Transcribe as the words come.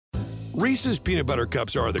Reese's peanut butter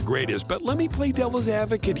cups are the greatest, but let me play devil's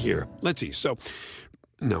advocate here. Let's see. So,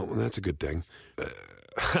 no, that's a good thing.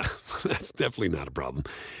 That's definitely not a problem.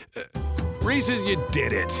 Reese's, you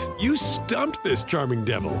did it. You stumped this charming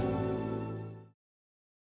devil.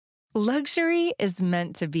 Luxury is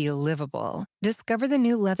meant to be livable. Discover the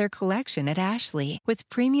new leather collection at Ashley with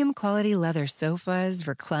premium quality leather sofas,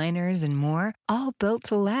 recliners, and more, all built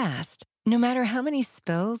to last. No matter how many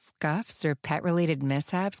spills, scuffs, or pet-related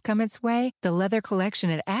mishaps come its way, the leather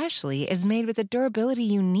collection at Ashley is made with the durability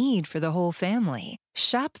you need for the whole family.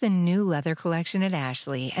 Shop the new leather collection at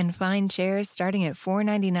Ashley and find chairs starting at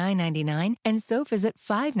 $499.99 and sofas at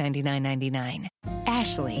 $599.99.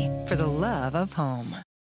 Ashley, for the love of home.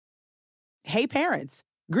 Hey parents,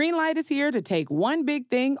 Greenlight is here to take one big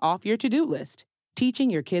thing off your to-do list,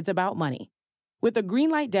 teaching your kids about money. With a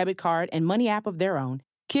Greenlight debit card and money app of their own,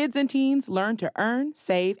 kids and teens learn to earn,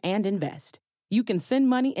 save, and invest. You can send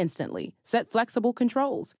money instantly, set flexible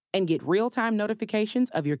controls, and get real-time notifications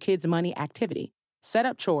of your kids' money activity. Set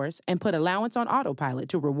up chores and put allowance on autopilot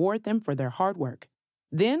to reward them for their hard work.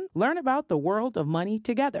 Then learn about the world of money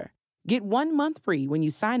together. Get 1 month free when you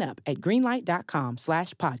sign up at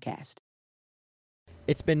greenlight.com/podcast.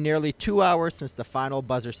 It's been nearly 2 hours since the final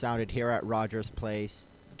buzzer sounded here at Rogers Place.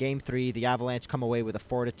 Game 3, the Avalanche come away with a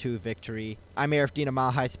 4-2 victory. I'm Arif Dina, Mile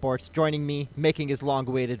High Sports. Joining me, making his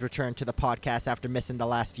long-awaited return to the podcast after missing the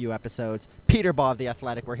last few episodes, Peter Baugh of The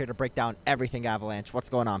Athletic. We're here to break down everything Avalanche. What's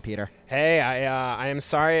going on, Peter? Hey, I am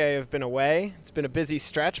sorry I have been away. It's been a busy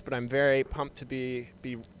stretch, but I'm very pumped to be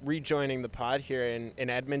rejoining the pod here in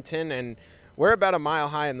Edmonton, and we're about a mile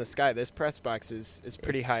high in the sky. This press box is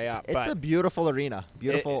pretty high up. It's a beautiful arena.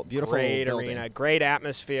 Beautiful great building. arena. Great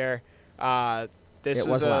atmosphere. This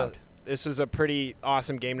was a pretty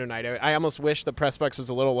awesome game tonight. I almost wish the press box was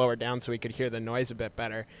a little lower down so we could hear the noise a bit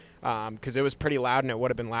better, because it was pretty loud, and it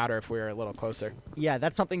would have been louder if we were a little closer. Yeah,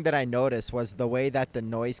 that's something that I noticed was the way that the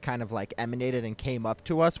noise kind of like emanated and came up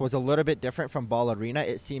to us was a little bit different from Ball Arena.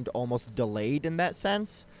 It seemed almost delayed in that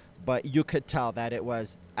sense, but you could tell that it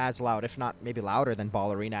was as loud, if not maybe louder than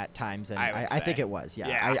Ball Arena at times, and I think it was.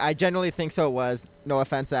 Yeah. I genuinely think so. It was. No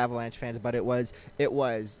offense to Avalanche fans, but it was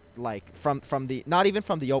like from the not even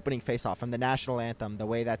from the opening face-off, from the national anthem, the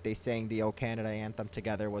way that they sang the O Canada anthem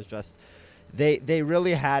together was just they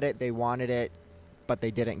really had it. They wanted it, but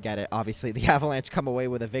they didn't get it. Obviously, the Avalanche come away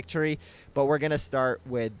with a victory, but we're going to start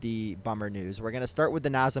with the bummer news. We're going to start with the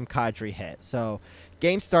Nazem Kadri hit. So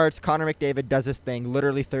game starts, Connor McDavid does his thing,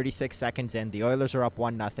 literally 36 seconds in. The Oilers are up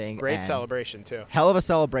 1-0. Great celebration, too. Hell of a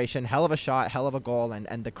celebration, hell of a shot, hell of a goal,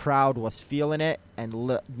 and the crowd was feeling it,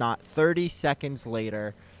 and not 30 seconds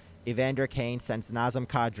later, Evander Kane sends Nazem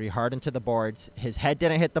Kadri hard into the boards. His head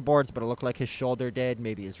didn't hit the boards, but it looked like his shoulder did,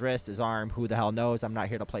 maybe his wrist, his arm, who the hell knows. I'm not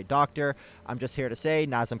here to play doctor. I'm just here to say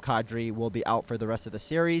Nazem Kadri will be out for the rest of the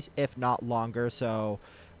series, if not longer. So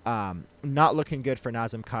not looking good for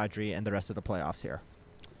Nazem Kadri and the rest of the playoffs here.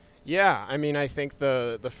 Yeah, I mean, I think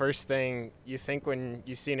the first thing you think when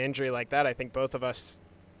you see an injury like that, I think both of us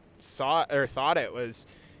saw or thought it was,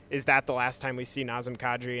 is that the last time we see Nazem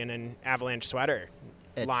Kadri in an Avalanche sweater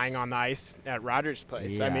lying on the ice at Rogers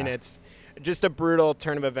Place? Yeah. I mean, it's just a brutal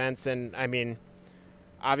turn of events, and I mean,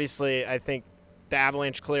 obviously, I think the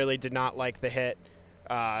Avalanche clearly did not like the hit,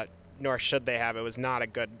 nor should they have. It was not a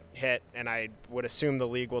good hit, and I would assume the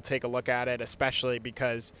league will take a look at it, especially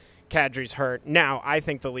because Kadri's hurt. Now, I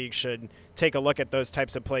think the league should take a look at those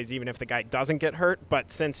types of plays even if the guy doesn't get hurt,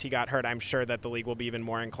 but since he got hurt, I'm sure that the league will be even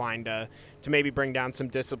more inclined to maybe bring down some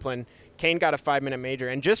discipline. Kane got a 5-minute major,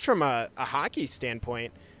 and just from a hockey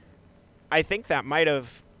standpoint, I think that might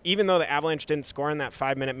have, even though the Avalanche didn't score in that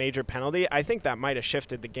 5-minute major penalty, I think that might have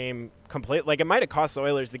shifted the game completely. Like, it might have cost the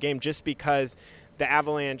Oilers the game just because the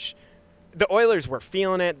Avalanche, the Oilers were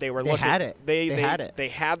feeling it. They had it. They had it. They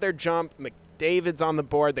had their jump. McDavid's on the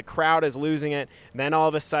board. The crowd is losing it. And then all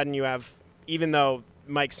of a sudden you have, even though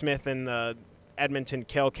Mike Smith and the Edmonton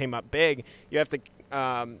kill came up big, you have to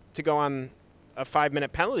go on a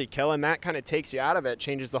 5-minute penalty kill, and that kind of takes you out of it,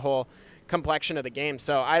 changes the whole complexion of the game.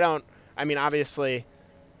 So obviously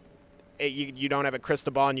you don't have a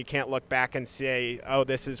crystal ball and you can't look back and say, oh,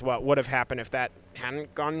 this is what would have happened if that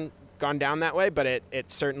hadn't gone down that way. But it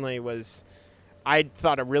certainly was, I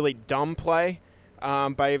thought, a really dumb play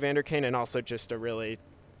by Evander Kane, and also just a really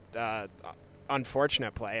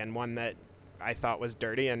unfortunate play, and one that I thought was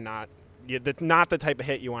dirty and not the type of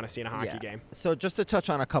hit you want to see in a hockey game. So just to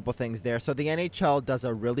touch on a couple things there. So the NHL does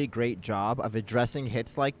a really great job of addressing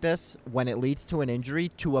hits like this when it leads to an injury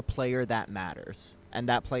to a player that matters. and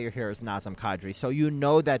that player here is Nazem Kadri. So you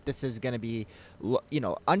know that this is going to be,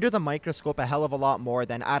 under the microscope a hell of a lot more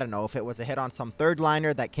than, I don't know, if it was a hit on some third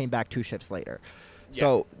liner that came back 2 shifts later. Yeah.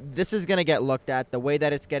 So this is going to get looked at. The way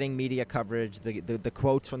that it's getting media coverage, the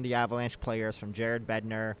quotes from the Avalanche players, from Jared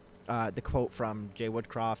Bednar, the quote from Jay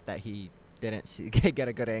Woodcroft that he didn't get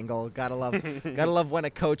a good angle. Gotta love when a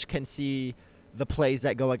coach can see the plays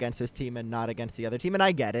that go against his team and not against the other team, and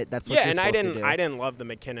I get it. That's what you're supposed to do. I didn't love the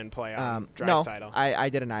McKinnon play on Draisaitl. No, I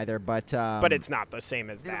didn't either, but it's not the same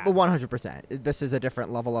as that. 100%. This is a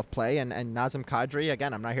different level of play, and Nazem Kadri,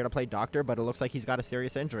 again, I'm not here to play doctor, but it looks like he's got a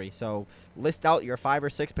serious injury. So list out your 5 or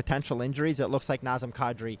 6 potential injuries. It looks like Nazem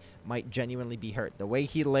Kadri might genuinely be hurt. The way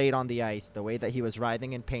he laid on the ice, the way that he was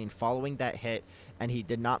writhing in pain following that hit, and he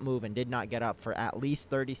did not move and did not get up for at least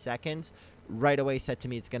 30 seconds, right away said to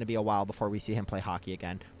me it's going to be a while before we see him play hockey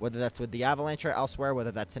again, whether that's with the Avalanche or elsewhere,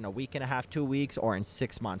 whether that's in a week and a half, 2 weeks, or in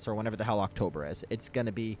 6 months, or whenever the hell October is.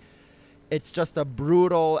 It's just a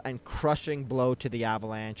brutal and crushing blow to the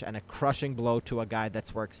Avalanche, and a crushing blow to a guy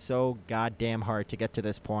that's worked so goddamn hard to get to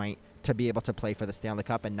this point to be able to play for the Stanley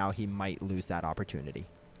Cup, and now he might lose that opportunity.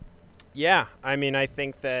 Yeah, I mean, I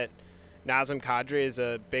think that Nazem Kadri is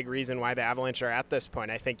a big reason why the Avalanche are at this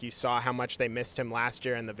point. I think you saw how much they missed him last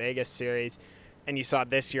year in the Vegas series, and you saw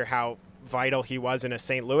this year how vital he was in a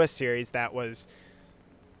St. Louis series that went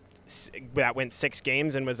 6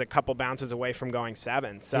 games and was a couple bounces away from going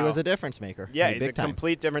 7. So he was a difference maker. Yeah, he's a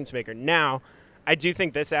complete difference maker. Now, I do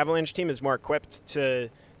think this Avalanche team is more equipped to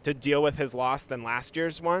deal with his loss than last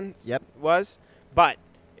year's one was, but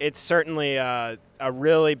it's certainly a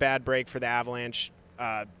really bad break for the Avalanche.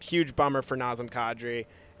 Huge bummer for Nazem Kadri.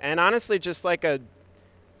 And honestly,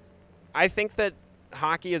 I think that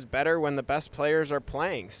hockey is better when the best players are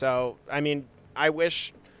playing. So, I mean, I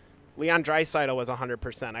wish Leon Draisaitl was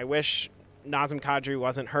 100%. I wish Nazem Kadri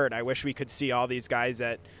wasn't hurt. I wish we could see all these guys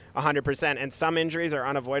at 100%. And some injuries are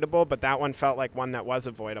unavoidable, but that one felt like one that was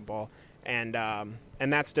avoidable. And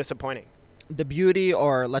that's disappointing. The beauty,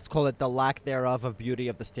 or let's call it the lack thereof of beauty,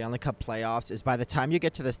 of the Stanley Cup playoffs is by the time you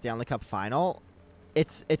get to the Stanley Cup final,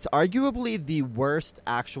 it's arguably the worst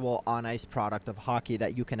actual on-ice product of hockey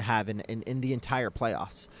that you can have in the entire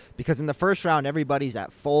playoffs. Because in the first round, everybody's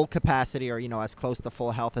at full capacity, or, as close to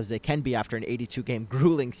full health as they can be after an 82-game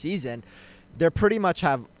grueling season. They pretty much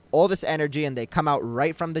have all this energy, and they come out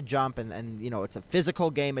right from the jump, and it's a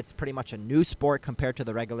physical game. It's pretty much a new sport compared to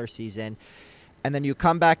the regular season. And then you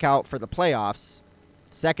come back out for the playoffs.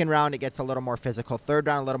 Second round, it gets a little more physical. Third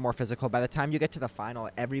round, a little more physical. By the time you get to the final,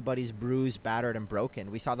 everybody's bruised, battered, and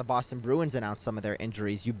broken. We saw the Boston Bruins announce some of their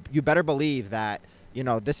injuries. You better believe that,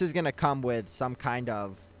 this is going to come with some kind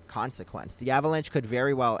of consequence. The Avalanche could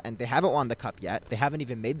very well, and they haven't won the Cup yet. They haven't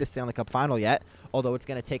even made the Stanley Cup final yet, although it's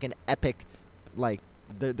going to take an epic,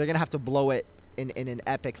 they're going to have to blow it in an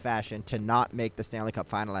epic fashion to not make the Stanley Cup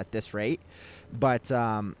final at this rate. But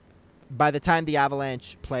by the time the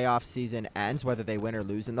Avalanche playoff season ends, whether they win or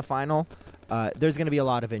lose in the final, there's going to be a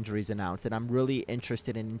lot of injuries announced, and I'm really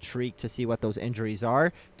interested and intrigued to see what those injuries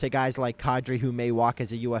are to guys like Kadri, who may walk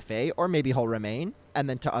as a UFA, or maybe he'll remain, and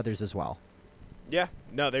then to others as well. Yeah,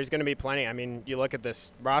 no, there's going to be plenty. I mean, you look at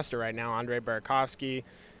this roster right now, Andrei Burakovsky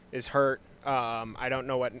is hurt. I don't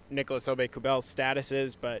know what Nicolas Aube-Kubel's status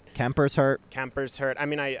is, but Kemper's hurt. I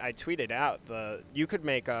mean, I tweeted out you could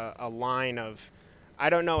make a line of, I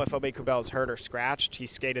don't know if Aube-Kubel's hurt or scratched. He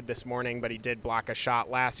skated this morning, but he did block a shot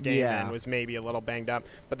last game and was maybe a little banged up.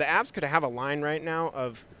 But the Avs could have a line right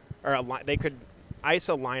now they could ice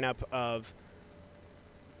a lineup of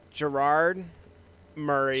Gerard,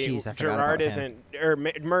 Murray. Jeez, Gerard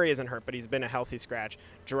Murray isn't hurt, but he's been a healthy scratch.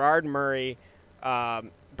 Gerard, Murray,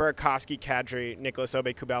 Burakovsky, Kadri, Nicolas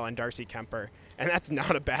Aube-Kubel, and Darcy Kemper. And that's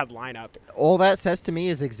not a bad lineup. All that says to me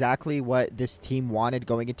is exactly what this team wanted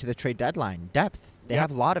going into the trade deadline. Depth. They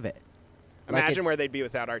have a lot of it. Imagine where they'd be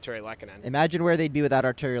without Artturi Lehkonen. Imagine where they'd be without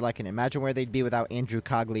Artturi Lehkonen. Imagine where they'd be without Andrew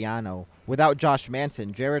Cogliano. Without Josh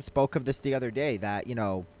Manson. Jared spoke of this the other day, that,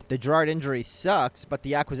 the Gerard injury sucks, but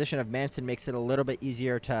the acquisition of Manson makes it a little bit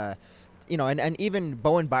easier to, and even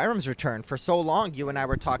Bowen Byram's return. For so long, you and I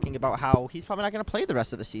were talking about how he's probably not going to play the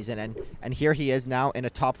rest of the season, and here he is now in a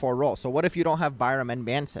top 4 role. So what if you don't have Byram and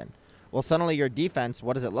Manson? Well, suddenly your defense,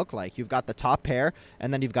 what does it look like? You've got the top pair,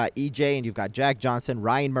 and then you've got EJ, and you've got Jack Johnson,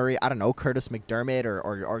 Ryan Murray, I don't know, Curtis McDermott,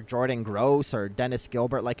 or Jordan Gross, or Dennis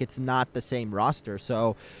Gilbert. It's not the same roster.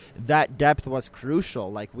 So that depth was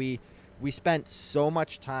crucial. We spent so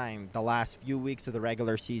much time the last few weeks of the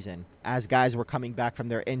regular season, as guys were coming back from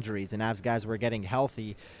their injuries and as guys were getting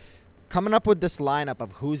healthy, coming up with this lineup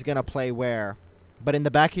of who's going to play where. But in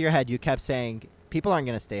the back of your head, you kept saying, People aren't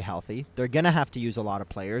going to stay healthy. They're going to have to use a lot of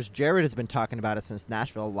players. Jared has been talking about it since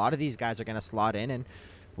Nashville. A lot of these guys are going to slot in, and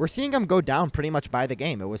we're seeing them go down pretty much by the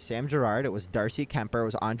game. It was Sam Girard, it was Darcy Kemper, it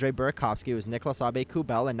was Andre Burakovsky, it was Nicholas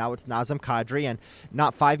Aube-Kubel, and now it's Nazem Kadri. And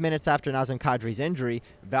not 5 minutes after Nazem Kadri's injury,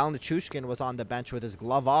 Val Nichushkin was on the bench with his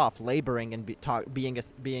glove off, laboring and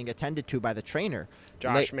being attended to by the trainer.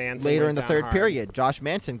 Josh Manson later went in the down third hard. period, Josh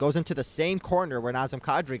Manson goes into the same corner where Nazem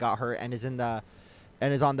Kadri got hurt and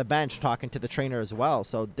is on the bench talking to the trainer as well.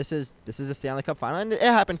 So this is a Stanley Cup final, and it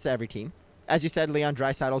happens to every team. As you said, Leon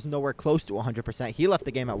Draisaitl's nowhere close to 100%. He left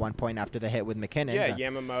the game at one point after the hit with McKinnon. Yeah,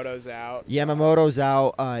 Yamamoto's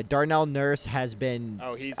out. Darnell Nurse has been...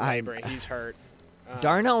 Oh, he's laboring. He's hurt.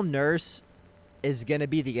 Darnell Nurse is going to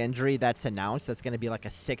be the injury that's announced. That's going to be like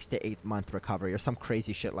a 6 to 8 month recovery or some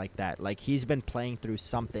crazy shit like that. Like, he's been playing through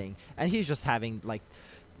something, and he's just having, like...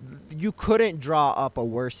 You couldn't draw up a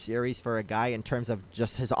worse series for a guy in terms of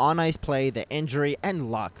just his on-ice play, the injury, and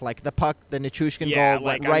luck. Like, the puck, the Nichushkin goal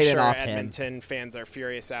went right in off him. Edmonton fans are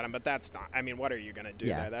furious at him, but that's not – I mean, what are you going to do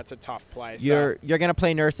there? That's a tough play. You're going to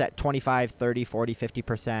play Nurse at 25, 30, 40,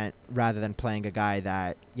 50% rather than playing a guy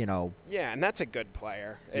that, you know – Yeah, and that's a good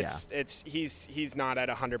player. He's not at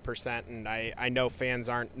 100%, and I know fans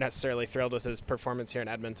aren't necessarily thrilled with his performance here in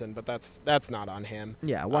Edmonton, but that's not on him.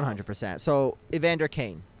 Yeah, 100%. So, Evander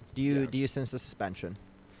Kane. Do you sense a suspension?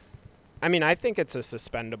 I mean, I think it's a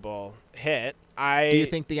suspendable hit. Do you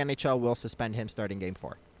think the NHL will suspend him starting Game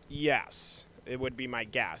 4? Yes, it would be my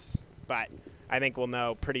guess, but I think we'll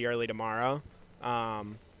know pretty early tomorrow. I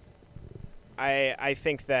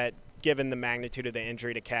think that given the magnitude of the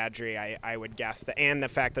injury to Kadri, I would guess that, and the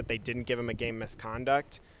fact that they didn't give him a game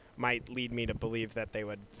misconduct might lead me to believe that they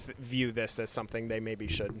would view this as something they maybe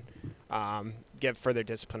should give further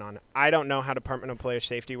discipline on. I don't know how Department of Player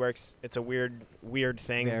Safety works. It's a weird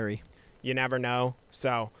thing. Very. You never know.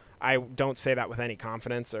 So I don't say that with any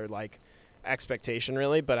confidence or like expectation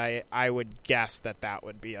really, but I would guess that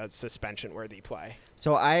would be a suspension-worthy play.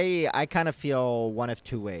 So I kind of feel one of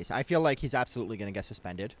two ways. I feel like he's absolutely going to get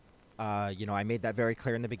suspended. I made that very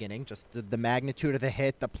clear in the beginning. Just the magnitude of the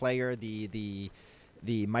hit, the player, the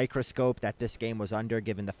microscope that this game was under,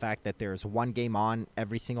 given the fact that there's one game on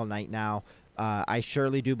every single night now. I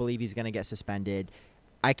surely do believe he's going to get suspended.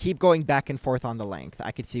 I keep going back and forth on the length.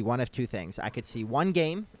 I could see one of two things. I could see one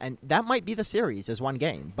game, and that might be the series as one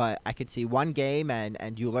game, but I could see one game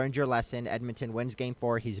and you learned your lesson. Edmonton wins Game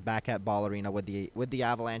 4. He's back at Ball Arena with the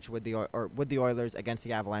Avalanche, with the Oilers against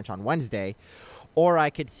the Avalanche on Wednesday. Or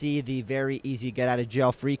I could see the very easy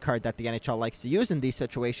get-out-of-jail-free card that the NHL likes to use in these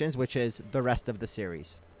situations, which is the rest of the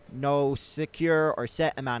series. No secure or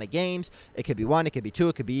set amount of games. It could be 1, it could be 2,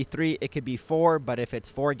 it could be 3, it could be 4, but if it's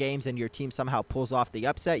 4 games and your team somehow pulls off the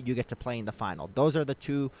upset, you get to play in the final. Those are the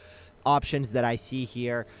two options that I see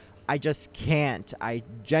here. I just can't. I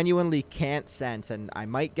genuinely can't sense, and I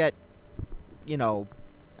might get,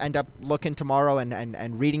 end up looking tomorrow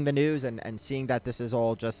and reading the news and seeing that this is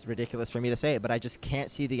all just ridiculous for me to say it, but I just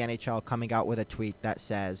can't see the NHL coming out with a tweet that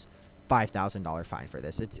says $5,000 fine for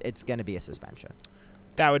this. It's going to be a suspension.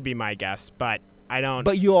 That would be my guess, but I don't.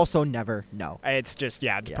 But you also never know. It's just,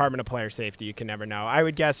 Department of Player Safety, you can never know. I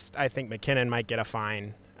would guess, I think McKinnon might get a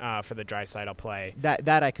fine for the Draisaitl play.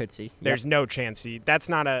 That I could see. There's no chance that's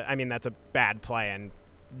a bad play and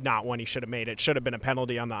not one he should have made. It should have been a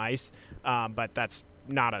penalty on the ice, but that's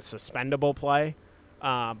not a suspendable play,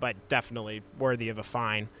 but definitely worthy of a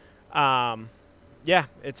fine.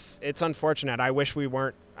 It's unfortunate. I wish we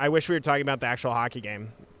were talking about the actual hockey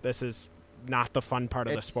game. This is not the fun part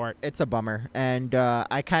of the sport. It's a bummer. And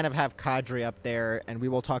I kind of have Kadri up there, and we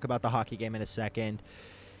will talk about the hockey game in a second.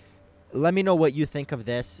 Let me know what you think of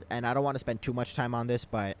this, and I don't want to spend too much time on this,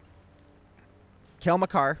 but Cale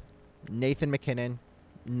Makar, Nathan McKinnon,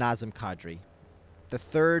 Nazem Kadri. The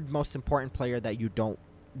third most important player that you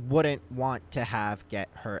wouldn't want to have get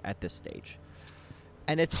hurt at this stage.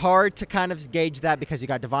 And it's hard to kind of gauge that because you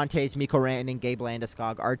got Devontae's, Mikko Rantanen, Gabe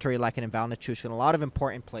Landeskog, Arturi Lehkonen, and Val Nichushkin, a lot of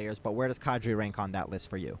important players, but where does Kadri rank on that list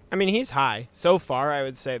for you? I mean, he's high. So far, I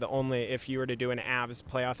would say if you were to do an Avs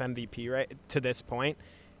playoff MVP right to this point,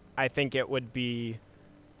 I think it would be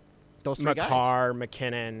those three Makar, guys.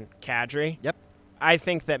 McKinnon, Kadri. Yep. I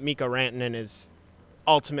think that Mikko Rantanen is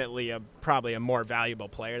ultimately probably a more valuable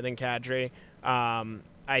player than Kadri.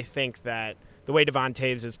 I think that the way Devon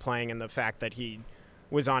Toews is playing and the fact that he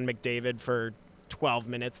was on McDavid for 12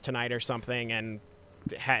 minutes tonight or something, and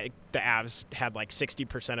the Avs had like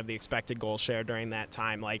 60% of the expected goal share during that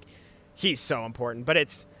time. Like, he's so important.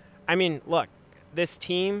 But look, this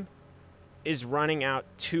team is running out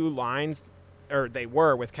 2 lines, or they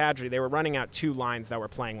were with Kadri. They were running out 2 lines that were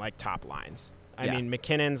playing like top lines. I mean,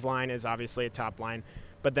 McKinnon's line is obviously a top line,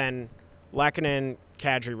 but then Lehkonen,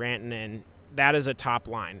 Kadri, Rantanen, that is a top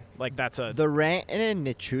line. Like, that's a... The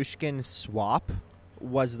Rantanen-Nichushkin swap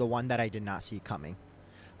was the one that I did not see coming.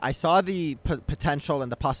 I saw the potential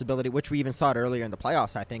and the possibility, which we even saw it earlier in the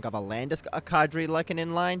playoffs, I think, of a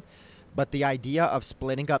Kadri-Lehkonen line. But the idea of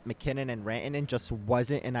splitting up McKinnon and Rantanen just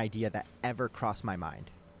wasn't an idea that ever crossed my mind.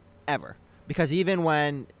 Ever. Because even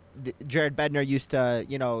when Jared Bednar used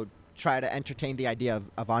to, try to entertain the idea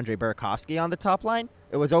of Andre Burakovsky on the top line,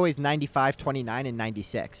 it was always 95, 29, and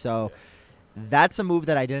 96. So that's a move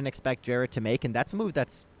that I didn't expect Jared to make, and that's a move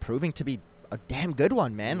that's proving to be a damn good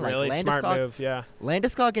one, man. Really smart move, yeah.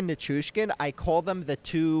 Landeskog and Nichushkin, I call them the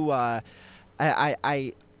two. I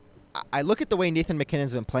look at the way Nathan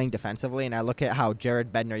McKinnon's been playing defensively, and I look at how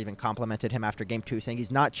Jared Bednar even complimented him after Game 2, saying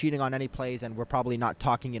he's not cheating on any plays, and we're probably not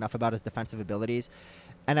talking enough about his defensive abilities.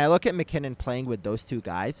 And I look at McKinnon playing with those two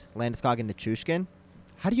guys, Landeskog and Nichushkin.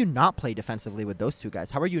 How do you not play defensively with those two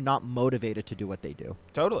guys? How are you not motivated to do what they do?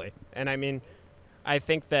 Totally. And, I mean, I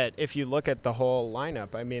think that if you look at the whole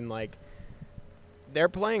lineup, I mean, like, they're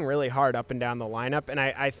playing really hard up and down the lineup, and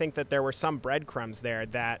I think that there were some breadcrumbs there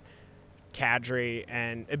that Kadri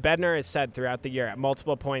and Bednar has said throughout the year at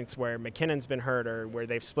multiple points where McKinnon's been hurt or where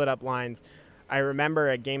they've split up lines. I remember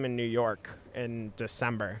a game in New York in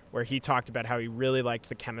December where he talked about how he really liked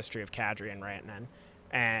the chemistry of Kadri and Rantanen,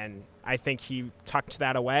 and I think he tucked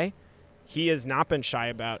that away. He has not been shy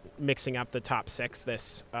about mixing up the top six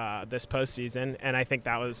this postseason, and I think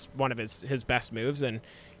that was one of his best moves, and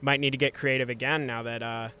might need to get creative again now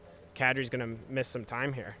that Kadri's going to miss some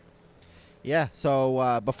time here. Yeah,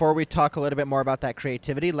 so before we talk a little bit more about that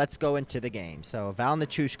creativity, let's go into the game. So Val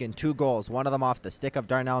Nichushkin, 2 goals, one of them off the stick of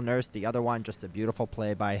Darnell Nurse, the other one just a beautiful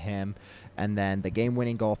play by him, and then the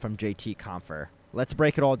game-winning goal from JT Compher. Let's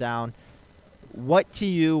break it all down. What to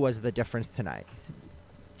you was the difference tonight?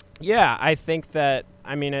 Yeah, I think that,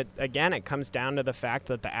 I mean, it comes down to the fact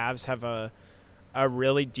that the Avs have a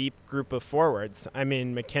really deep group of forwards. I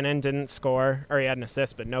mean, McKinnon didn't score, or he had an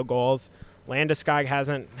assist, but no goals. Landeskog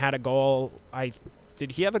hasn't had a goal.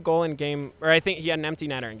 Did he have a goal in game, or I think he had an empty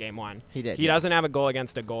netter in game 1. He did. He doesn't have a goal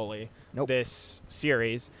against a goalie this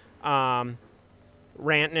series. Rantanen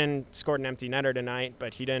scored an empty netter tonight,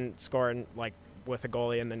 but he didn't score with a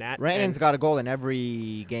goalie in the net. Rantanen's got a goal in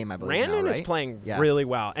every game, I believe. Rantanen is playing really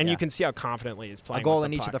well, and you can see how confidently he's playing. A goal with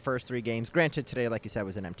in the each puck. of the first 3 games. Granted, today, like you said,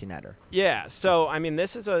 was an empty netter. Yeah, so, I mean,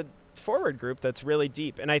 this is a forward group that's really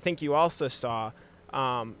deep, and I think you also saw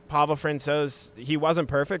Pavel Francouz, he wasn't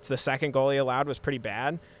perfect. The second goal he allowed was pretty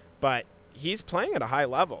bad, but he's playing at a high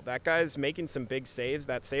level. That guy's making some big saves.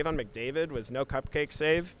 That save on McDavid was no cupcake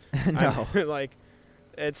save. No.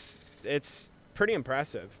 It's pretty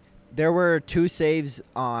impressive. There were 2 saves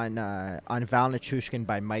on Val Nichushkin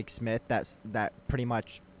by Mike Smith that pretty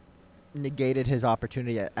much negated his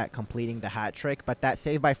opportunity at completing the hat trick, but that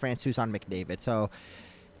save by Francouz on McDavid. So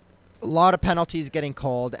a lot of penalties getting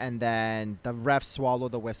called, and then the refs swallow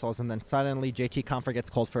the whistles, and then suddenly JT Compher gets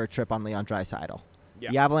called for a trip on Leon Draisaitl. Yeah.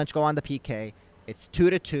 The Avalanche go on the PK. It's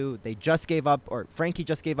 2-2. They just gave up, or Frankie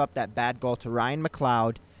just gave up that bad goal to Ryan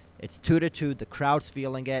McLeod. It's 2-2. The crowd's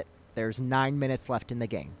feeling it. There's 9 minutes left in the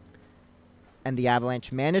game. And the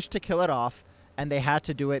Avalanche managed to kill it off, and they had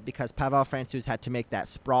to do it because Pavel Francouz had to make that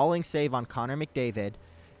sprawling save on Connor McDavid,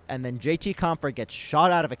 and then JT Compher gets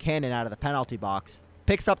shot out of a cannon out of the penalty box,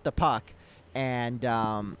 picks up the puck, and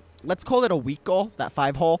let's call it a weak goal, that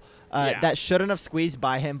 5-hole. That shouldn't have squeezed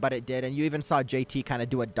by him, but it did, and you even saw JT kind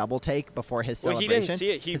of do a double take before his celebration. Well, he didn't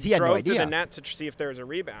see it. He drove to the net to see if there was a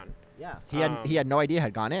rebound. Yeah, he had no idea it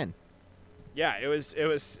had gone in. Yeah, it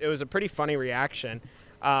was a pretty funny reaction.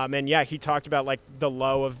 And yeah, he talked about like the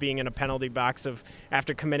low of being in a penalty box of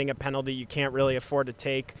after committing a penalty you can't really afford to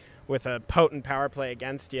take with a potent power play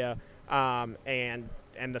against you, and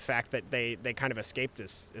the fact that they kind of escaped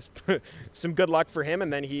is some good luck for him.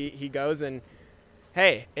 And then he goes and,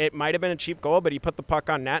 hey, it might have been a cheap goal, but he put the puck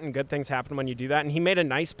on net, and good things happen when you do that. And he made a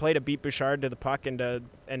nice play to beat Bouchard to the puck, and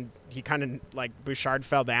he kind of like Bouchard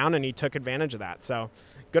fell down, and he took advantage of that. So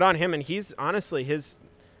good on him. And he's honestly he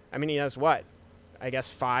has what? I guess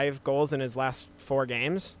 5 goals in his last 4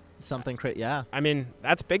 games. Something yeah. I mean,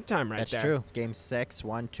 that's big time there. That's true. Game 6,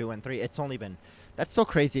 1, 2, and 3. That's so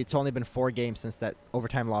crazy. It's only been 4 games since that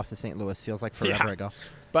overtime loss to St. Louis. Feels like forever ago.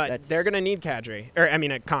 But they're going to need Kadri.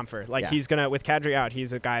 At Compher. He's going to, with Kadri out,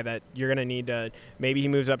 he's a guy that you're going to need to, maybe he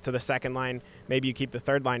moves up to the second line. Maybe you keep the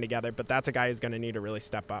third line together. But that's a guy who's going to need to really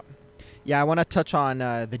step up. Yeah, I want to touch on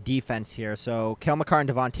the defense here. So, Cale Makar and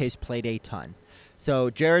Devontae's played a ton.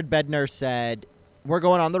 So, Jared Bednar said, we're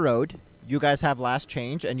going on the road. you guys have last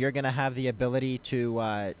change, and you're going to have the ability to,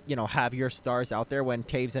 have your stars out there when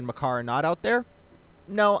Taves and Makar are not out there.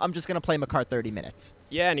 No, I'm just going to play Makar 30 minutes.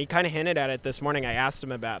 Yeah, and he kind of hinted at it this morning. I asked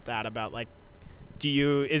him about that, about like,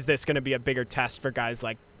 is this going to be a bigger test for guys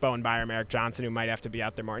like Bowen Byram, Eric Johnson, who might have to be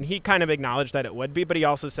out there more? And he kind of acknowledged that it would be, but he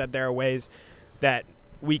also said there are ways that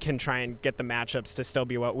we can try and get the matchups to still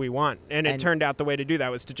be what we want. And it turned out the way to do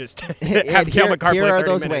that was to just have Cale Makar play 30 Here are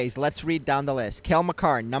those minutes. ways. Let's read down the list. Cale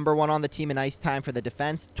Makar, number 1 on the team in ice time for the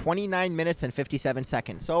defense, 29 minutes and 57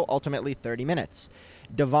 seconds. So ultimately 30 minutes.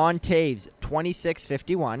 Devon Taves,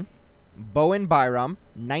 26:51. Bowen Byram,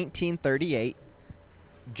 19:38.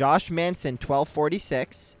 Josh Manson,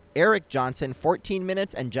 12:46. Eric Johnson, 14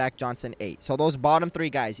 minutes, and Jack Johnson, 8. So those bottom 3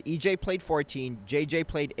 guys, EJ played 14, JJ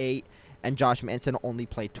played 8, and Josh Manson only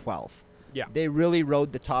played 12. Yeah. They really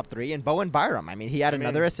rode the top 3. And Bowen Byram, he had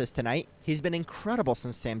another assist tonight. He's been incredible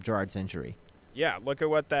since Sam Girard's injury. Yeah, look at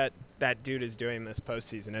what that dude is doing this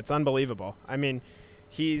postseason. It's unbelievable. I mean,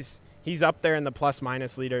 he's up there in the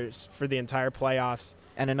plus-minus leaders for the entire playoffs.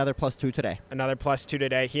 And another +2 today. Another +2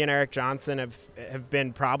 today. He and Eric Johnson have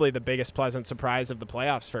been probably the biggest pleasant surprise of the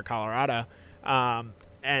playoffs for Colorado.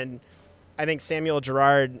 And I think Samuel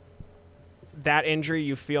Girard, that injury,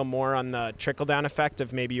 you feel more on the trickle-down effect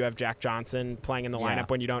of maybe you have Jack Johnson playing in the lineup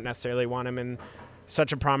when you don't necessarily want him in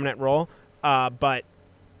such a prominent role. But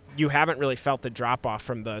you haven't really felt the drop-off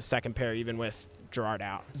from the second pair, even with Girard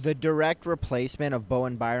out. The direct replacement of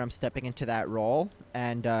Bowen Byram stepping into that role,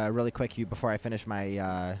 and really quick, before I finish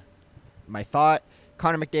my thought,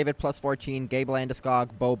 Connor McDavid +14, Gabe Landeskog,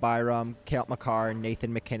 Bo Byram, Cale Makar,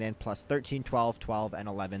 Nathan McKinnon +13, 12, 12, and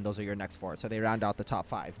 11. Those are your next 4, so they round out the top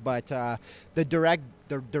 5. But the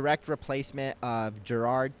direct replacement of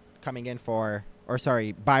Girard coming in for,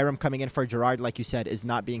 Byram coming in for Girard, like you said, is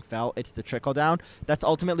not being felt. It's the trickle down. That's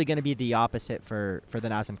ultimately going to be the opposite for the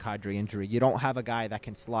Nazem Kadri injury. You don't have a guy that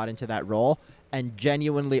can slot into that role and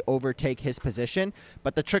genuinely overtake his position,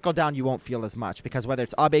 but the trickle down you won't feel as much, because whether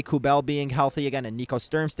it's Abe Kubel being healthy again and Nico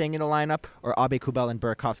Sturm staying in the lineup, or Abe Kubel and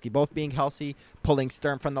Burakovsky both being healthy, pulling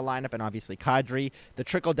Sturm from the lineup, and obviously Kadri, the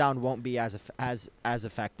trickle down won't be as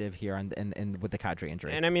effective here with the Kadri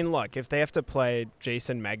injury. And I mean, look, if they have to play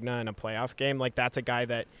Jason Megna in a playoff game, like, that's a guy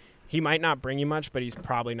that he might not bring you much, but he's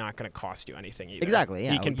probably not going to cost you anything either. Exactly,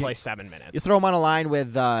 yeah. He can play 7 minutes. You throw him on a line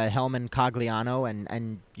with Helman Cogliano,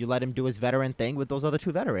 and you let him do his veteran thing with those other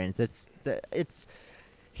 2 veterans.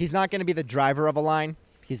 He's not going to be the driver of a line.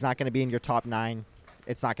 He's not going to be in your top 9.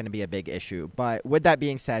 It's not going to be a big issue. But with that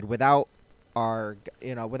being said, without Nazem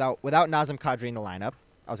Kadri in the lineup,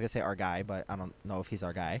 I was going to say our guy, but I don't know if he's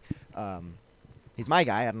our guy. He's my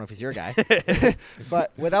guy. I don't know if he's your guy.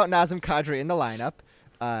 But without Nazem Kadri in the lineup,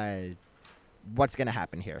 what's going to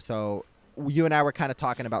happen here? So you and I were kind of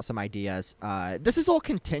talking about some ideas. This is all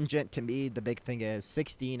contingent to me. The big thing is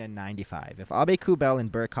 16 and 95. If Abe Kubel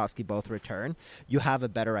and Burakovsky both return, you have a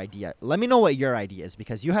better idea. Let me know what your idea is,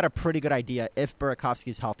 because you had a pretty good idea, if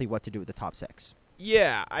Burakovsky's healthy, what to do with the top 6.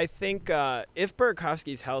 Yeah, I think if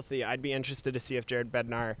Burakovsky's healthy, I'd be interested to see if Jared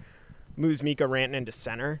Bednar moves Mikko Rantanen into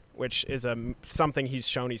center, which is something he's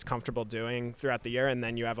shown he's comfortable doing throughout the year. And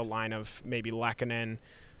then you have a line of maybe Lehkonen,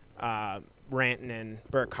 Rantanen,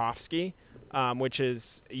 Burakovsky, which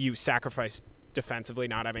is you sacrifice defensively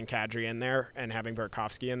not having Kadri in there and having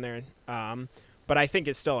Burakovsky in there. But I think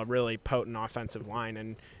it's still a really potent offensive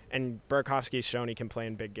line. And Burakovsky's shown he can play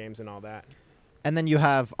in big games and all that. And then you still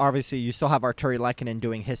have Arturi Lehkonen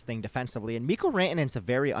doing his thing defensively. And Mikko Rantanen's a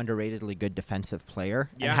very underratedly good defensive player.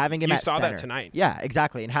 Yeah, and having him you at saw center, that tonight. Yeah,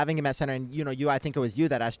 exactly. And having him at center, and I think it was you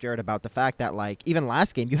that asked Jared about the fact that, like, even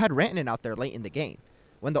last game, you had Rantanen out there late in the game.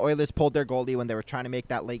 When the Oilers pulled their goalie, when they were trying to make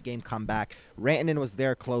that late game comeback, Rantanen was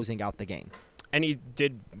there closing out the game. And he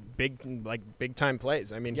did big time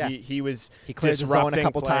plays. I mean, yeah. he cleared the zone a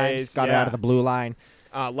couple times, got it out of the blue line.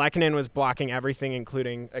 Lehkonen was blocking everything,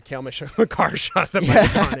 including a Cale Makar shot that might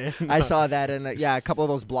have gone in. I saw that, and a couple of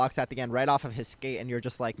those blocks at the end, right off of his skate, and you're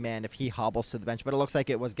just like, man, if he hobbles to the bench. But it looks like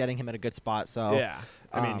it was getting him in a good spot. So yeah,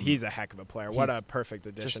 I mean, he's a heck of a player. What a perfect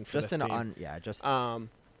addition for this team.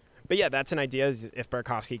 But yeah, that's an idea. Is if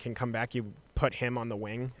Burakovsky can come back, you put him on the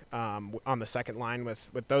wing, on the second line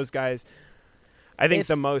with those guys. I think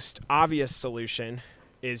the most obvious solution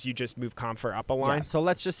is you just move Comfer up a line. Yeah, so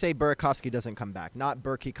let's just say Burakovsky doesn't come back. Not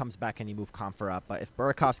Berkey comes back and you move Comfer up. But if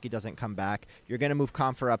Burakovsky doesn't come back, you're going to move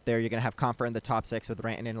Comfer up there. You're going to have Comfer in the top 6 with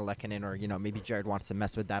Rantanen and Lehkonen, or maybe Jared wants to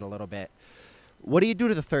mess with that a little bit. What do you do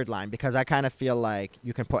to the third line? Because I kind of feel like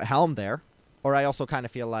you can put Helm there, or I also kind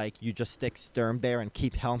of feel like you just stick Sturm there and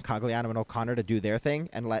keep Helm, Cogliano, and O'Connor to do their thing,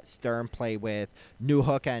 and let Sturm play with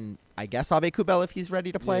Newhook and I guess Abe Kubel if he's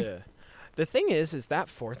ready to play. Yeah. The thing is that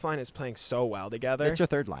fourth line is playing so well together. It's your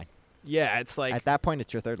third line. Yeah, it's like At that point,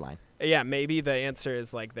 it's your third line. Yeah, maybe the answer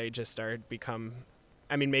is like they just become.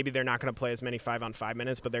 I mean, maybe they're not going to play as many 5-on-5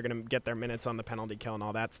 minutes, but they're going to get their minutes on the penalty kill and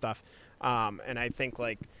all that stuff. And I think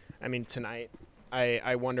tonight,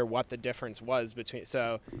 I wonder what the difference was between.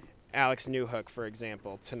 So, Alex Newhook, for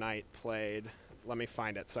example, tonight played. Let me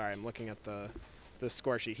find it. Sorry, I'm looking at the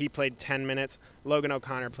score sheet. He played 10 minutes. Logan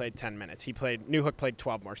O'Connor played 10 minutes. Newhook played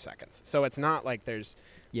 12 more seconds. So it's not like there's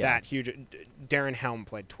that huge. Darren Helm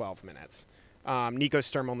played 12 minutes. Nico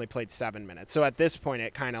Sturm only played 7 minutes. So at this point,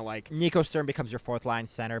 it kind of like Nico Sturm becomes your fourth line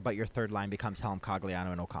center, but your third line becomes Helm,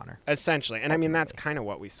 Cogliano, and O'Connor. Essentially. And I mean, that's kind of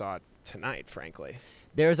what we saw tonight, frankly.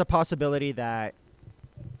 There's a possibility that,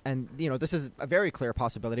 and this is a very clear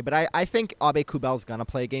possibility, but I think Abe Kubel's going to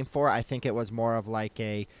play game 4. I think it was more of like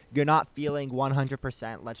you're not feeling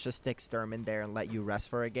 100%, let's just stick Sturm in there and let you rest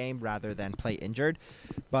for a game rather than play injured.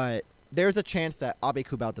 But there's a chance that Abe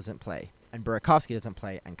Kubel doesn't play, and Burakovsky doesn't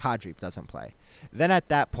play, and Kadri doesn't play. Then at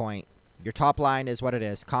that point, your top line is what it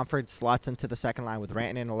is. Comfort slots into the second line with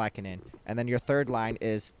Rantanen and Lehkonen, and then your third line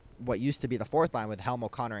is what used to be the fourth line with Helm,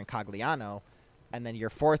 O'Connor, and Cogliano, and then your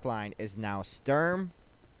fourth line is now Sturm,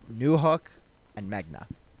 Newhook, and Megna.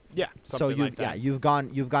 Yeah, you've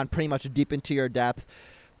gone pretty much deep into your depth.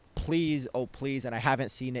 Please, oh please, and I haven't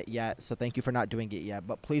seen it yet, so thank you for not doing it yet,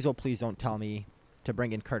 but please, oh please don't tell me to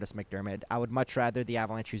bring in Curtis McDermott. I would much rather the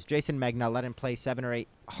Avalanche use Jason Megna, let him play 7 or 8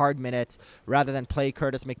 hard minutes rather than play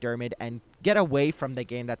Curtis McDermott and get away from the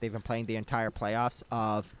game that they've been playing the entire playoffs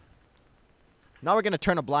of now we're going to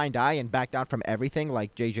turn a blind eye and back down from everything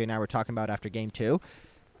like JJ and I were talking about after game 2.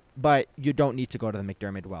 But you don't need to go to the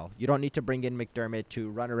McDermott well. You don't need to bring in McDermott to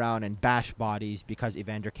run around and bash bodies because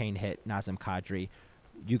Evander Kane hit Nazem Kadri.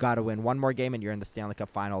 You got to win one more game and you're in the Stanley Cup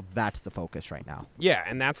final. That's the focus right now. Yeah,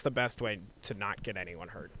 and that's the best way to not get anyone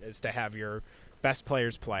hurt is to have your best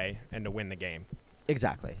players play and to win the game.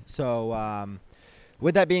 Exactly. So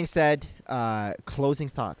with that being said, closing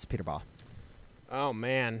thoughts, Peter Ball. Oh,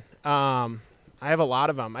 man. I have a lot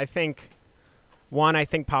of them. I think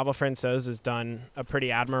Pavel Francouz has done a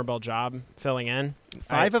pretty admirable job filling in.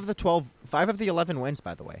 5 of the 11 wins,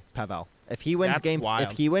 by the way, Pavel. If he wins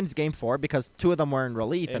game 4, because 2 of them were in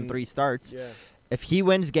relief and 3 starts. Yeah. If he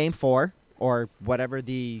wins game 4 or whatever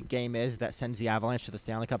the game is that sends the Avalanche to the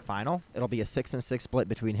Stanley Cup final, it'll be a 6-6 split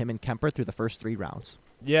between him and Kemper through the first 3 rounds.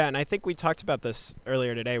 Yeah, and I think we talked about this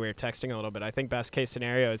earlier today. We were texting a little bit. I think best case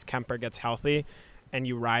scenario is Kemper gets healthy and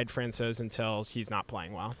you ride Francouz until he's not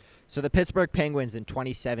playing well. So the Pittsburgh Penguins in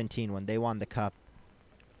 2017, when they won the Cup,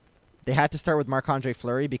 they had to start with Marc-Andre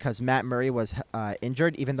Fleury because Matt Murray was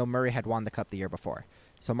injured, even though Murray had won the Cup the year before.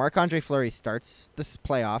 So Marc-Andre Fleury starts the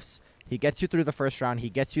playoffs. He gets you through the first round. He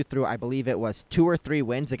gets you through, I believe it was 2 or 3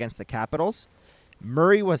 wins against the Capitals.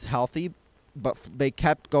 Murray was healthy, but they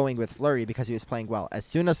kept going with Fleury because he was playing well. As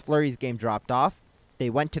soon as Fleury's game dropped off, they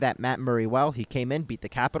went to that Matt Murray well. He came in, beat the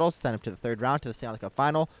Capitals, sent him to the third round to the Stanley Cup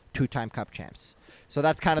final, 2-time Cup champs. So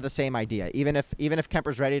that's kind of the same idea. Even if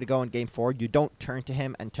Kemper's ready to go in game 4, you don't turn to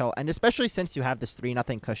him until, and especially since you have this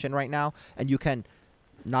 3-0 cushion right now, and you can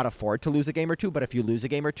not afford to lose a game or 2, but if you lose a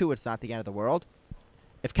game or 2, it's not the end of the world.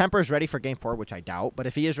 If Kemper's ready for game 4, which I doubt, but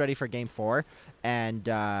if he is ready for game 4 and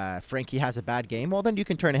Frankie has a bad game, well, then you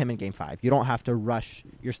can turn to him in game 5. You don't have to rush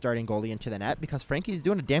your starting goalie into the net because Frankie's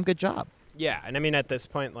doing a damn good job. Yeah, and I mean, at this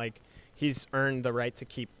point, like, he's earned the right to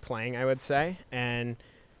keep playing, I would say, and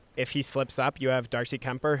if he slips up, you have Darcy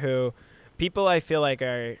Kemper, who people I feel like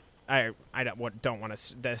are I don't want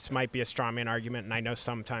to. This might be a straw man argument, and I know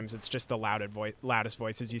sometimes it's just the loudest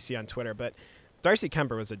voices you see on Twitter. But Darcy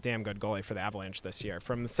Kemper was a damn good goalie for the Avalanche this year.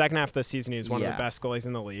 From the second half of the season, he was one of the best goalies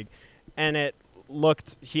in the league, and it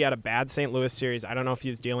looked he had a bad St. Louis series. I don't know if he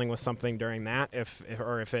was dealing with something during that, if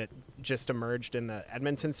it just emerged in the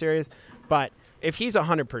Edmonton series. But if he's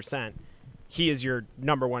 100%, he is your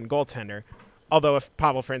number 1 goaltender. Although if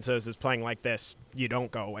Pavel Francouz is playing like this, you don't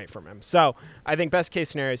go away from him. So I think best case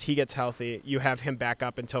scenario is he gets healthy. You have him back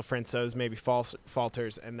up until Francouz maybe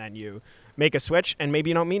falters, and then you make a switch. And maybe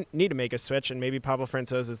you don't need to make a switch, and maybe Pavel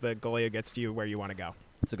Francouz is the goalie who gets to you where you want to go.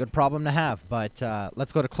 It's a good problem to have. But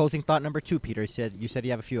let's go to closing thought number 2, Peter. You said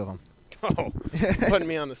you have a few of them. Oh, putting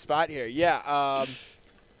me on the spot here. Yeah.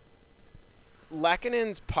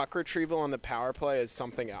 Lehkonen's puck retrieval on the power play is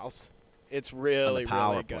something else. It's really,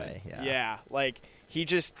 really good. Play, yeah, like he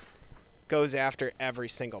just goes after every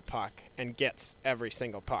single puck and gets every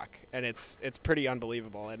single puck, and it's pretty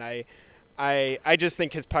unbelievable. And I just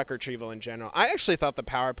think his puck retrieval in general. I actually thought the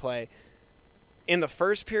power play in the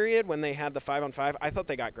first period when they had the 5-on-5, I thought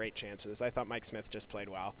they got great chances. I thought Mike Smith just played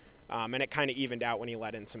well, and it kind of evened out when he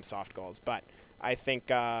let in some soft goals. But I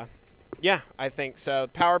think Yeah, I think so.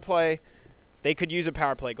 Power play, they could use a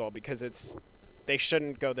power play goal because they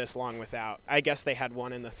shouldn't go this long without. I guess they had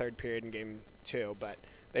one in the third period in game 2, but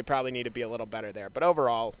they probably need to be a little better there. But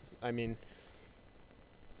overall, I mean,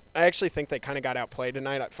 I actually think they kind of got outplayed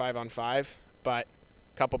tonight at 5-on-5, but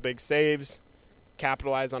a couple big saves,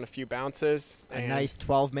 capitalize on a few bounces. A nice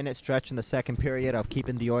 12-minute stretch in the second period of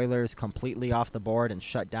keeping the Oilers completely off the board and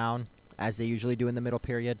shut down, as they usually do in the middle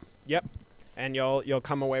period. Yep, and you'll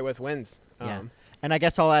come away with wins. Yeah. And I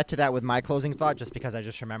guess I'll add to that with my closing thought, just because I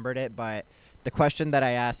just remembered it. But the question that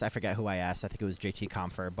I asked, I forget who I asked. I think it was JT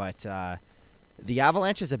Comfer. But the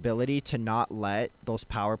Avalanche's ability to not let those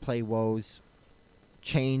power play woes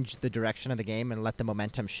change the direction of the game and let the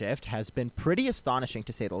momentum shift has been pretty astonishing,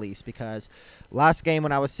 to say the least. Because last game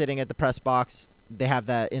when I was sitting at the press box, they have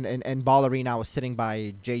that in Ball Arena. I was sitting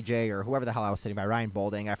by JJ or whoever the hell I was sitting by, Ryan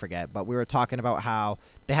Bolding, I forget. But we were talking about how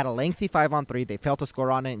they had a lengthy 5-on-3. They failed to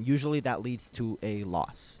score on it, and usually that leads to a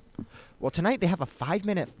loss. Well, tonight they have a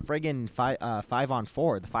 5-minute friggin'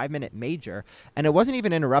 5-on-4, the 5-minute major, and it wasn't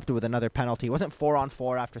even interrupted with another penalty. It wasn't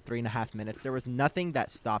 4-on-4 after 3.5 minutes. There was nothing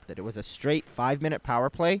that stopped it. It was a straight 5-minute power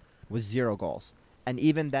play with 0 goals. And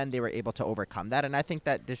even then, they were able to overcome that. And I think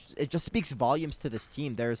that it just speaks volumes to this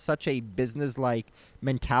team. There's such a business-like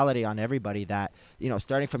mentality on everybody that,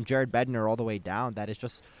 starting from Jared Bednar all the way down, that it's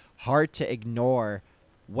just hard to ignore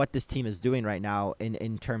what this team is doing right now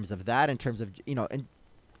in terms of that, in terms of,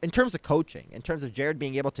 in terms of coaching, in terms of Jared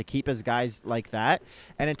being able to keep his guys like that,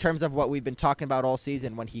 and in terms of what we've been talking about all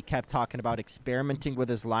season when he kept talking about experimenting with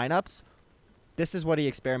his lineups. This is what he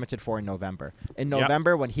experimented for in November. In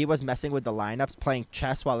November, when he was messing with the lineups, playing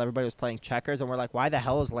chess while everybody was playing checkers, and we're like, why the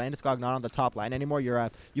hell is Landeskog not on the top line anymore?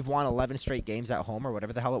 You've won 11 straight games at home or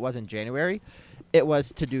whatever the hell it was in January. It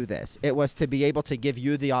was to do this. It was to be able to give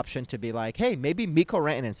you the option to be like, hey, maybe Mikko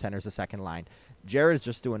Rantanen centers a second line. Jared's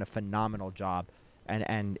just doing a phenomenal job,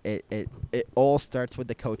 and it all starts with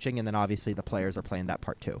the coaching, and then obviously the players are playing that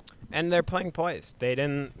part too. And they're playing poised. They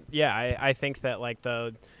didn't – I think that like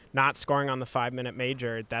the – not scoring on the 5-minute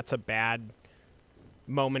major, that's a bad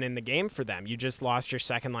moment in the game for them. You just lost your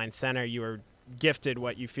second-line center. You were gifted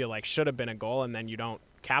what you feel like should have been a goal, and then you don't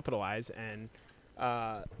capitalize. And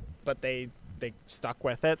but they stuck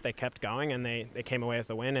with it. They kept going, and they came away with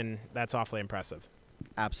the win, and that's awfully impressive.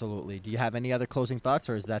 Absolutely. Do you have any other closing thoughts,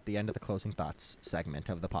 or is that the end of the closing thoughts segment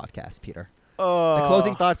of the podcast, Peter? The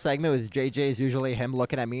closing thoughts segment with JJ is usually him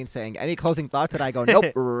looking at me and saying, any closing thoughts? And I go, nope,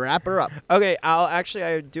 wrap her up. Okay,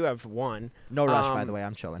 I do have one. No rush, by the way.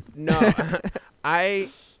 I'm chilling. No, I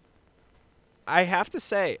have to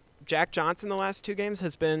say, Jack Johnson the last 2 games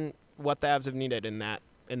has been what the Avs have needed in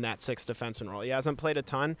that sixth defenseman role. He hasn't played a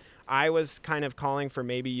ton. I was kind of calling for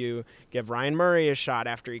maybe you give Ryan Murray a shot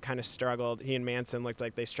after he kind of struggled. He and Manson looked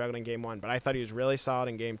like they struggled in game 1, but I thought he was really solid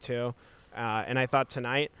in game 2. And I thought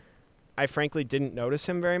tonight, I frankly didn't notice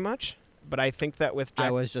him very much, but I think that with Jack...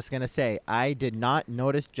 I was just going to say, I did not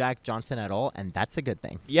notice Jack Johnson at all, and that's a good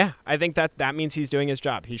thing. Yeah, I think that means he's doing his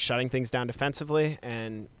job. He's shutting things down defensively,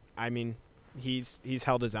 and, I mean, he's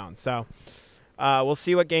held his own. So we'll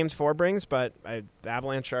see what Games 4 brings, but the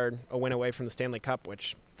Avalanche are a win away from the Stanley Cup,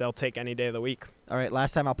 which they'll take any day of the week. All right,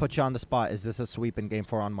 last time I'll put you on the spot. Is this a sweep in Game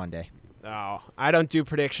 4 on Monday? Oh, I don't do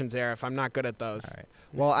predictions, Arif. I'm not good at those. All right.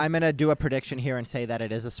 Well, I'm going to do a prediction here and say that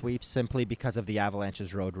it is a sweep simply because of the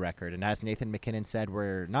Avalanche's road record. And as Nathan McKinnon said,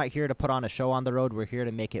 we're not here to put on a show on the road. We're here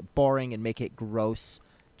to make it boring and make it gross.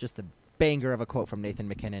 Just a banger of a quote from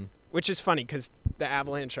Nathan McKinnon. Which is funny because the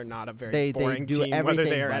Avalanche are not a very boring do team, whether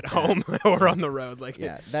they're at that. home or on the road.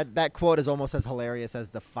 That quote is almost as hilarious as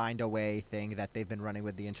the find a way thing that they've been running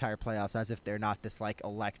with the entire playoffs, as if they're not this like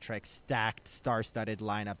electric, stacked, star-studded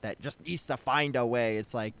lineup that just needs to find a way.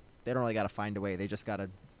 It's like they don't really got to find a way. They just got to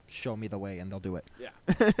show me the way, and they'll do it. Yeah,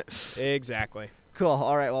 exactly. Cool.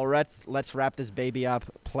 All right, well, let's wrap this baby up.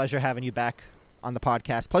 Pleasure having you back on the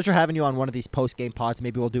podcast. Pleasure having you on one of these post-game pods.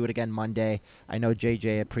 Maybe we'll do it again Monday. I know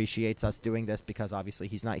JJ appreciates us doing this because obviously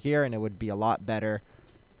he's not here, and it would be a lot better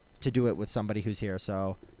to do it with somebody who's here.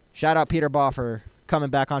 So shout out Peter Baugh for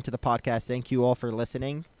coming back onto the podcast. Thank you all for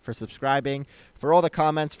listening, for subscribing, for all the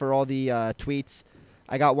comments, for all the tweets.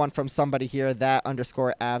 I got one from somebody here,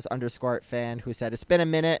 that_Avs_fan, who said, it's been a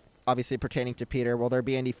minute, obviously pertaining to Peter. Will there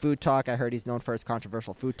be any food talk? I heard he's known for his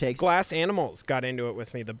controversial food takes. Glass Animals got into it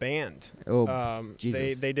with me, the band. Oh,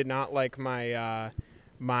 Jesus. They did not like my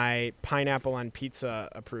my pineapple on pizza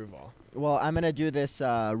approval. Well, I'm going to do this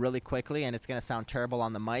really quickly, and it's going to sound terrible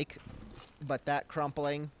on the mic, but that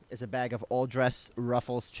crumpling is a bag of Old Dress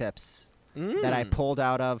Ruffles chips that I pulled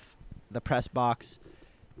out of the press box.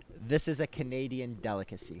 This is a Canadian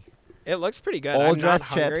delicacy. It looks pretty good. Old I'm Dress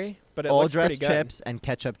not hungry, chips, but it All looks pretty dressed good. chips and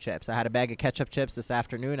ketchup chips. I had a bag of ketchup chips this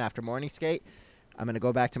afternoon after morning skate. I'm going to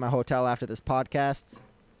go back to my hotel after this podcast,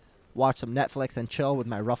 watch some Netflix and chill with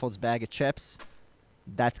my Ruffles bag of chips.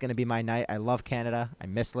 That's going to be my night. I love Canada. I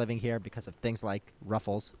miss living here because of things like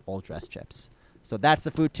Ruffles all dressed chips. So that's the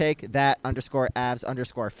food take.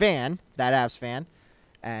 That_Avs_fan. That Avs fan.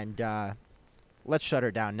 And let's shut her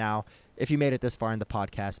down now. If you made it this far in the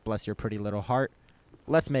podcast, bless your pretty little heart.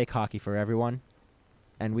 Let's make hockey for everyone.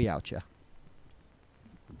 And we out ya.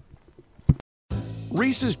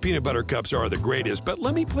 Reese's peanut butter cups are the greatest, but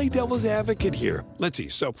let me play devil's advocate here. Let's see.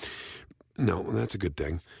 So, no, that's a good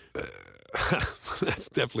thing. That's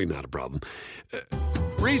definitely not a problem.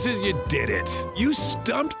 Reese's, you did it. You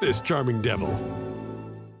stumped this charming devil.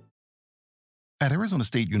 At Arizona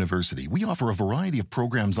State University, we offer a variety of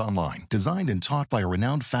programs online designed and taught by our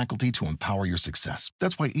renowned faculty to empower your success.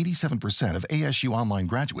 That's why 87% of ASU online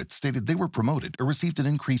graduates stated they were promoted or received an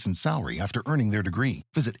increase in salary after earning their degree.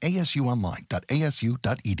 Visit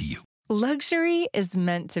asuonline.asu.edu. Luxury is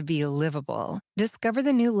meant to be livable. Discover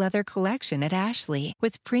the new leather collection at Ashley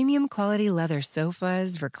with premium quality leather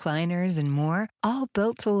sofas, recliners, and more, all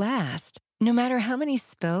built to last. No matter how many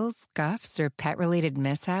spills, scuffs, or pet-related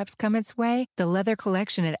mishaps come its way, the leather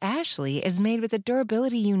collection at Ashley is made with the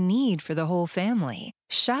durability you need for the whole family.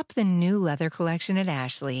 Shop the new leather collection at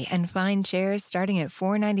Ashley and find chairs starting at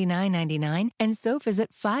 $499.99 and sofas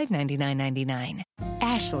at $599.99.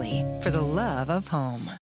 Ashley, for the love of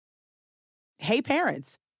home. Hey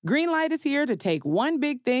parents, Greenlight is here to take one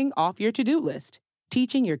big thing off your to-do list,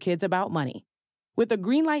 teaching your kids about money. With a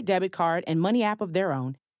Greenlight debit card and money app of their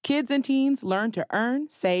own, kids and teens learn to earn,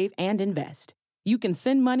 save, and invest. You can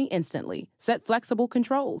send money instantly, set flexible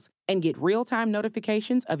controls, and get real-time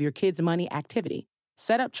notifications of your kids' money activity.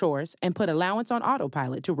 Set up chores and put allowance on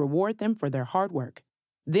autopilot to reward them for their hard work.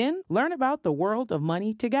 Then learn about the world of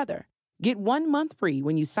money together. Get 1 month free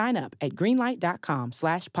when you sign up at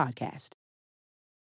greenlight.com/podcast.